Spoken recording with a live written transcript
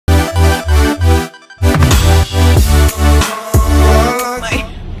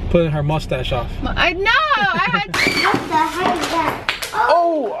putting her mustache off. I know. I had. What the heck is that?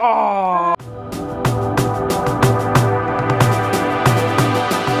 Oh, oh. Come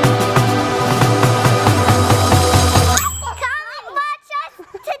watch us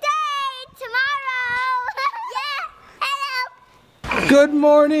today, tomorrow. Yeah. Hello. Good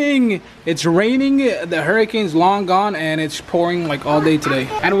morning. It's raining. The hurricane's long gone, and it's pouring like all day today.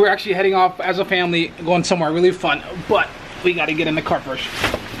 And we're actually heading off as a family, going somewhere really fun. But we gotta get in the car first.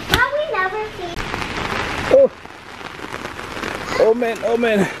 We never see. Oh. Oh man, oh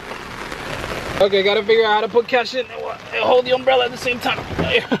man. Okay, gotta figure out how to put Kash in and hold the umbrella at the same time.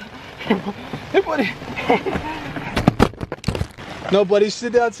 Hey, buddy. No, buddy,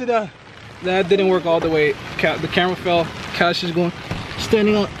 sit down, sit down. That didn't work all the way. The camera fell. Kash is going,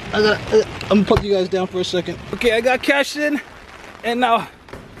 standing on. I'm gonna put you guys down for a second. Okay, I got Kash in, and now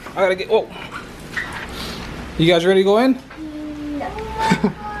I gotta get. Whoa. You guys ready to go in? No.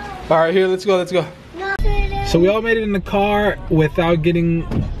 All right, here, let's go, let's go. No. So we all made it in the car without getting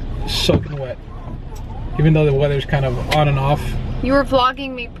soaking wet. Even though the weather's kind of on and off. You were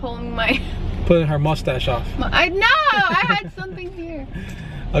vlogging me pulling my. Putting her mustache off. I know. I had something here.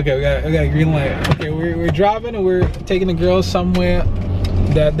 Okay, we got a green light. Okay, we're driving and we're taking the girls somewhere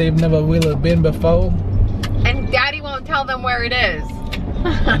that they've never really been before. And Daddy won't tell them where it is.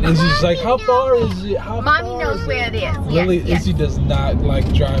 And Izzy's like, how far is it? How Mommy far knows is where it is. Really, Yes, Izzy does not like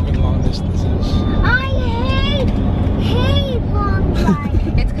driving long distances. I hate long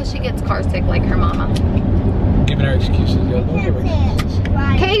drives. It's because she gets car sick like her mama. Giving her excuses, yo. Don't give her excuses.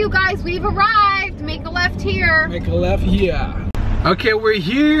 Hey, you guys, we've arrived. Make a left here. Make a left here. Okay, we're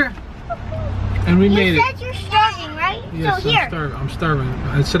here. And we made You it. said you're starving, right? Yes, so here. I'm starving.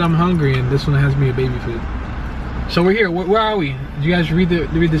 I said I'm hungry, and this one has me a baby food. So we're here. Where are we? Did you guys read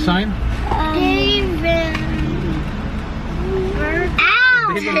the sign? David.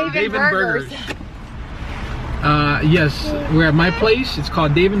 Ow! David Burgers. Yes, we're at my place. It's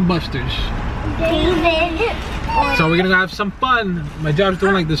called Dave & Buster's. David. So we're gonna go have some fun. My job's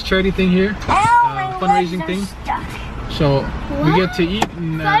doing like this charity thing here, fundraising thing. So we get to eat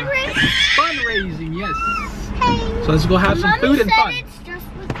and fundraising, yes. Hey. So let's go have some food and fun. It's just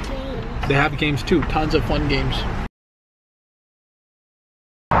with games. They have games too, tons of fun games.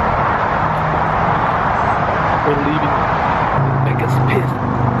 We're leaving. Becca's pissed.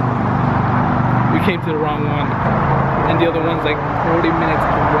 We came to the wrong one, and the other one's like 40 minutes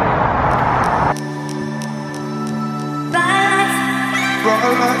away.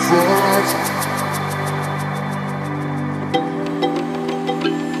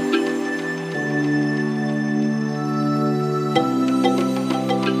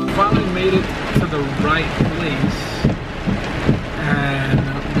 Finally made it to the right place, and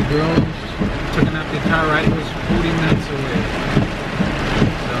the girls took a nap the entire ride. It was 40 minutes away.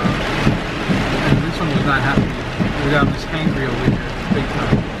 So, and this one was not happy. We got this hangry over here, big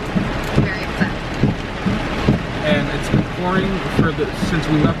time. Very upset. And it's been pouring since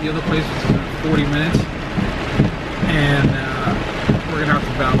we left the other place, which is 40 minutes. And we're gonna have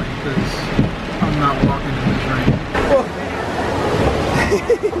to ballet because I'm not walking in this rain.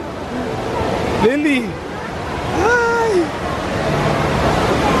 Lily! Hi!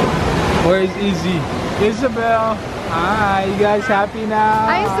 Where's Izzy? Isabel! Hi, you guys happy now?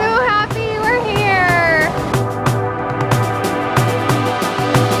 I'm so happy we're here.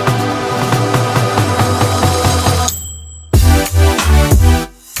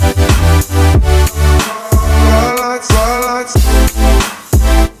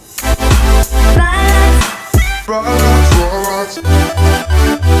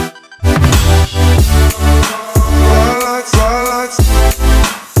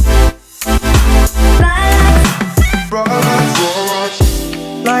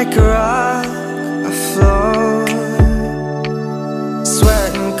 Like a rock, I float,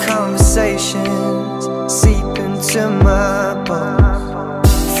 sweating conversations seep into my bones.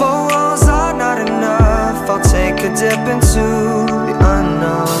 Four walls are not enough, I'll take a dip into the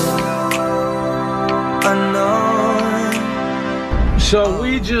unknown. So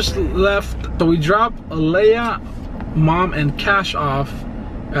we just left, so we dropped Leia, Mom, and Kash off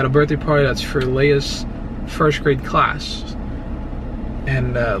at a birthday party that's for Leia's first grade class.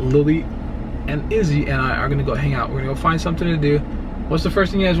 And Lily and Izzy and I are gonna go hang out. We're gonna go find something to do. What's the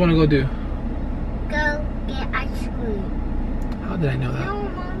first thing you guys wanna go do? Go get ice cream. How did I know that? No,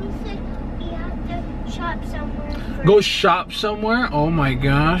 Mommy said we have to shop somewhere first. Go shop somewhere? Oh my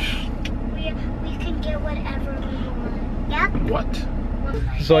gosh. We can get whatever we want. Yep. What?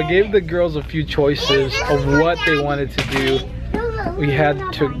 So I gave the girls a few choices of what they wanted to do we had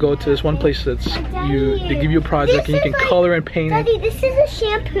to go to this one place that's they give you a project and you can color and paint it. Daddy, this is a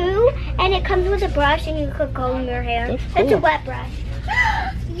shampoo and it comes with a brush and you could comb your hair. That's cool. It's a wet brush.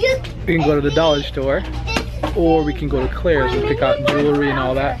 We can go to the dollar store, or we can go to Claire's and pick out jewelry and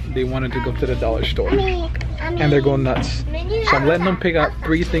all that. They wanted to go to the dollar store, and they're going nuts. So I'm letting them pick out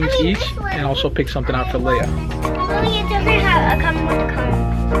 3 things each, and also pick something out for Leia. Lily, it doesn't come with a comb.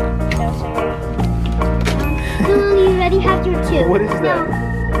 Lily, you already have your 2. What is that?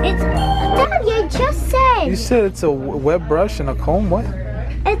 It's Daddy, I just said. You said it's a wet brush and a comb. What?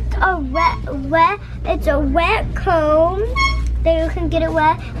 It's a wet comb that you can get it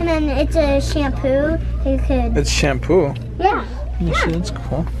wet, and then it's a shampoo that you could. It's shampoo. Yeah. You see, that's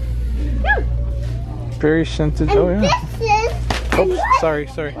cool. Very scented. And oh yeah. this is. Oops, sorry.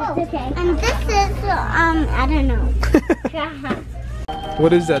 It's okay. And this is I don't know.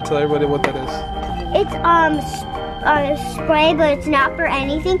 What is that? Tell everybody what that is. It's spray, but it's not for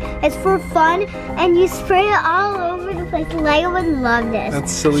anything. It's for fun, and you spray it all over the place. Leia would love this.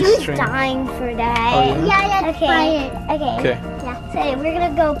 That's silly She was string. dying for that. Oh, yeah? Okay. Okay. Yeah. So we're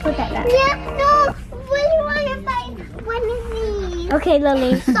gonna go put that back. Yeah. No. We want to find one of these. Okay,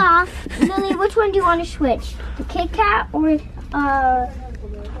 Lily. Soft. Lily, which one do you want to switch? The Kit Kat or no.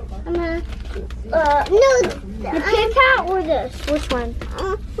 The Kit Kat or this? Which one?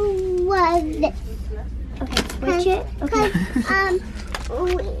 This. Okay, switch it. Okay.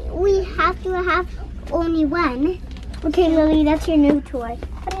 We have to have only one. Okay, Lily, that's your new toy.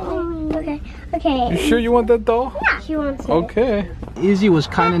 Okay. You sure you want that doll? Yeah. She wants it. Okay. Izzy was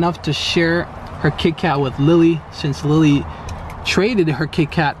kind enough to share her Kit Kat with Lily, since Lily traded her Kit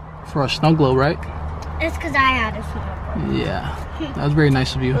Kat for a snow globe, right? It's because I had a snow. Yeah. That was very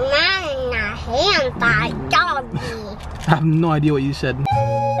nice of you. Doggy. I have no idea what you said.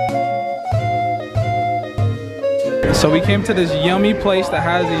 So we came to this yummy place that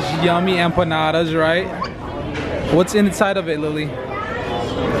has these yummy empanadas, right? What's inside of it, Lily?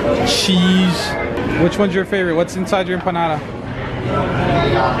 Cheese. Which one's your favorite? What's inside your empanada?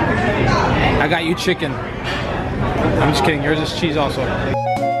 I got you chicken. I'm just kidding, yours is cheese also.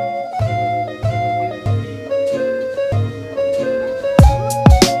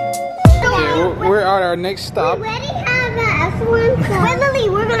 Okay, we're at our next stop. We already have a S1. Wait, Lily,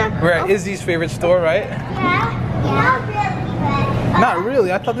 We're at Izzy's favorite store, right? Yeah, really, Not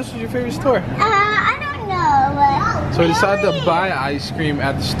really, I thought this was your favorite store. I don't know, but... So we decided to buy ice cream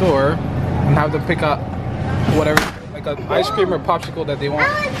at the store and have them pick up whatever, like an ice cream or popsicle that they want.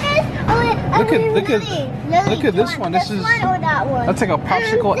 Look at this one. This is, that's like a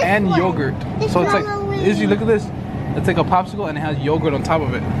popsicle and yogurt. So it's like, Izzy, look at this. It's like a popsicle and it has yogurt on top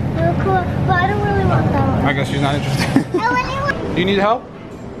of it. Oh, cool. But I don't really want that one. I guess she's not interested. Do you need help?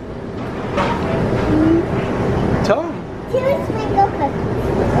 Tell him. 2 sprinkle cookies.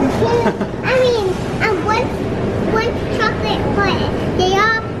 One chocolate one. They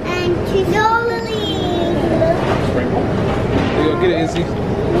are and 2 Lily. Sprinkle? Here you go, get it, Izzy.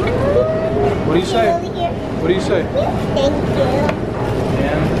 What do you say? What do you say? Thank you.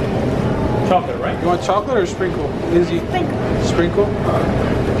 And chocolate, right? You want chocolate or sprinkle? Izzy? Sprinkle. Sprinkle?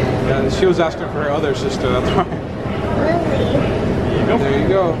 Yeah, she was asking for her other sister, that's why. Lily. There you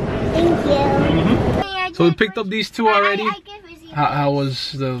go. Thank you. So we picked up these 2 already. How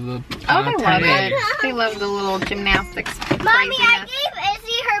was the Oh, they love it. They love the little gymnastics. Mommy, I craziness. gave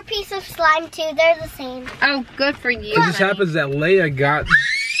Izzy her piece of slime too. They're the same. Oh, good for you. It just happens that Leia got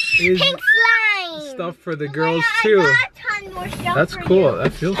Izzy Pink slime. stuff for the girls too. I got a ton more stuff That's for cool. you.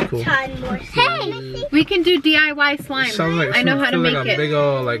 That feels cool. A ton more stuff. Hey, We can do DIY slime. Sounds like I know how to feels make like a it. big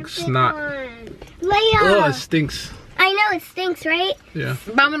old like snot. Leia. Oh, it stinks. I know it stinks, right? Yeah.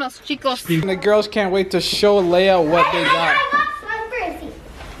 Vámonos, chicos. And the girls can't wait to show Leia what they got. I got slime for Izzy.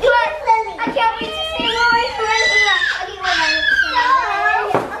 Lily. I can't wait to see more for Izzy.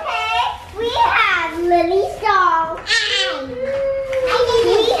 Okay, we have Lily's doll.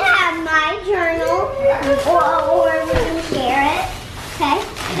 We have my journal, or we can share it. Okay,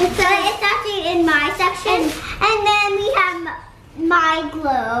 it's actually in my section, and then we have my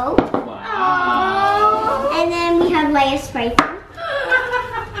glow. Wow. And then we have Leia's spray foam.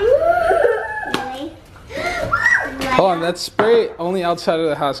 Hold on, that's spray only outside of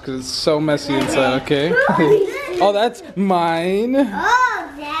the house because it's so messy inside, okay? Oh, that's mine. Oh,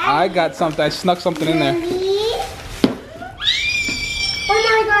 that. I got something. I snuck something in there. Lily. Oh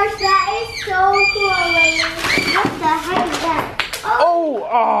my gosh, that is so cool, Lily. What the heck is that? Oh,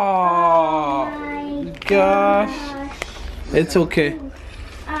 my gosh. It's okay.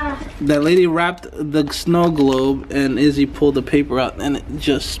 That lady wrapped the snow globe and Izzy pulled the paper out and it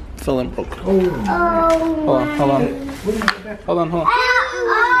just fell and broke. Oh. Hold on. Hold on, hold on.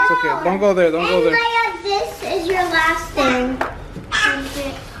 It's okay. Don't go there. Don't go there. Leia, this is your last thing.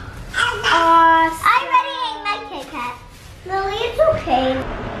 I already ate my Kit Kat. Lily, it's okay.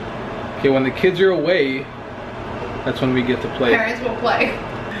 Okay, when the kids are away, that's when we get to play. Parents will play.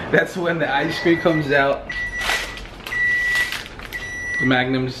 That's when the ice cream comes out. The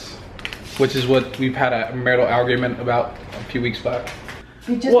Magnums, which is what we've had a marital argument about a few weeks back.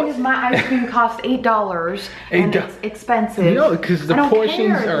 Just because my ice cream costs $8 and it's expensive. No, because the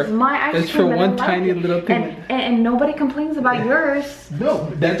portions are my ice it's cream for one and I tiny like it. little thing. And nobody complains about yours. No,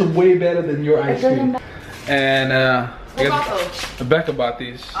 that's way better than your ice cream. And Who bought those? Rebecca bought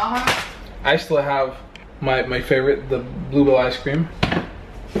these. I still have my favorite, the Bluebell ice cream.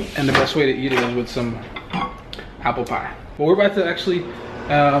 And the best way to eat it is with some apple pie. But we're about to actually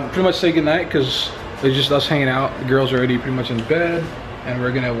pretty much say goodnight because it's just us hanging out. The girls are already pretty much in bed. And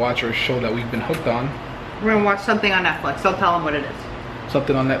we're gonna watch our show that we've been hooked on. We're gonna watch something on Netflix. Don't tell them what it is.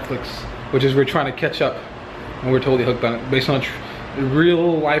 Something on Netflix, which is we're trying to catch up. And we're totally hooked on it based on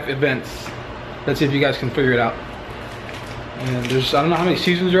real life events. Let's see if you guys can figure it out. And there's, I don't know how many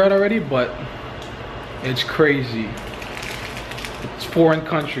seasons are out already, but it's crazy. It's foreign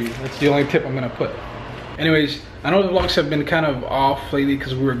country. That's the only tip I'm gonna put. Anyways, I know the vlogs have been kind of off lately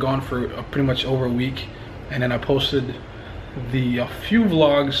because we were gone for pretty much over a week. And then I posted a few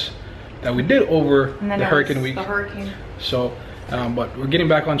vlogs that we did over the hurricane week. The hurricane. So, but we're getting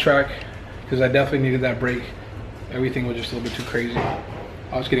back on track because I definitely needed that break. Everything was just a little bit too crazy.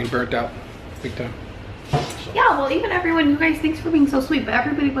 I was getting burnt out big time. So. Yeah, well, even everyone, you guys, thanks for being so sweet, but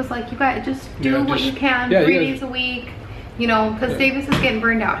everybody was like, you guys just do what you can, 3 days a week, you know, because Davis is getting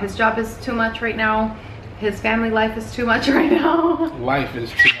burned out. His job is too much right now. His family life is too much right now. Life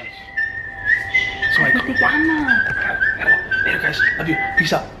is too much. Somebody call. Later, guys. Love you.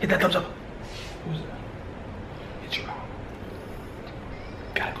 Peace out. Hit that thumbs up. Who's that? It's your mom.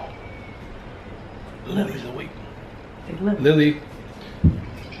 Gotta go. Lily's awake. Lily.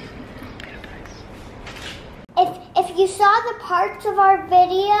 If you saw the parts of our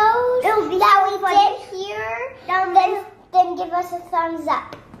videos that we did here, then give us a thumbs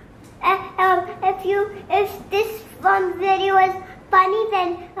up. If this video is funny,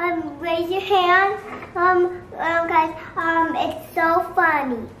 then raise your hand. Guys, it's so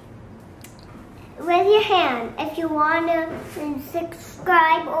funny. Raise your hand if you want to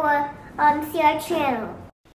subscribe or see our channel.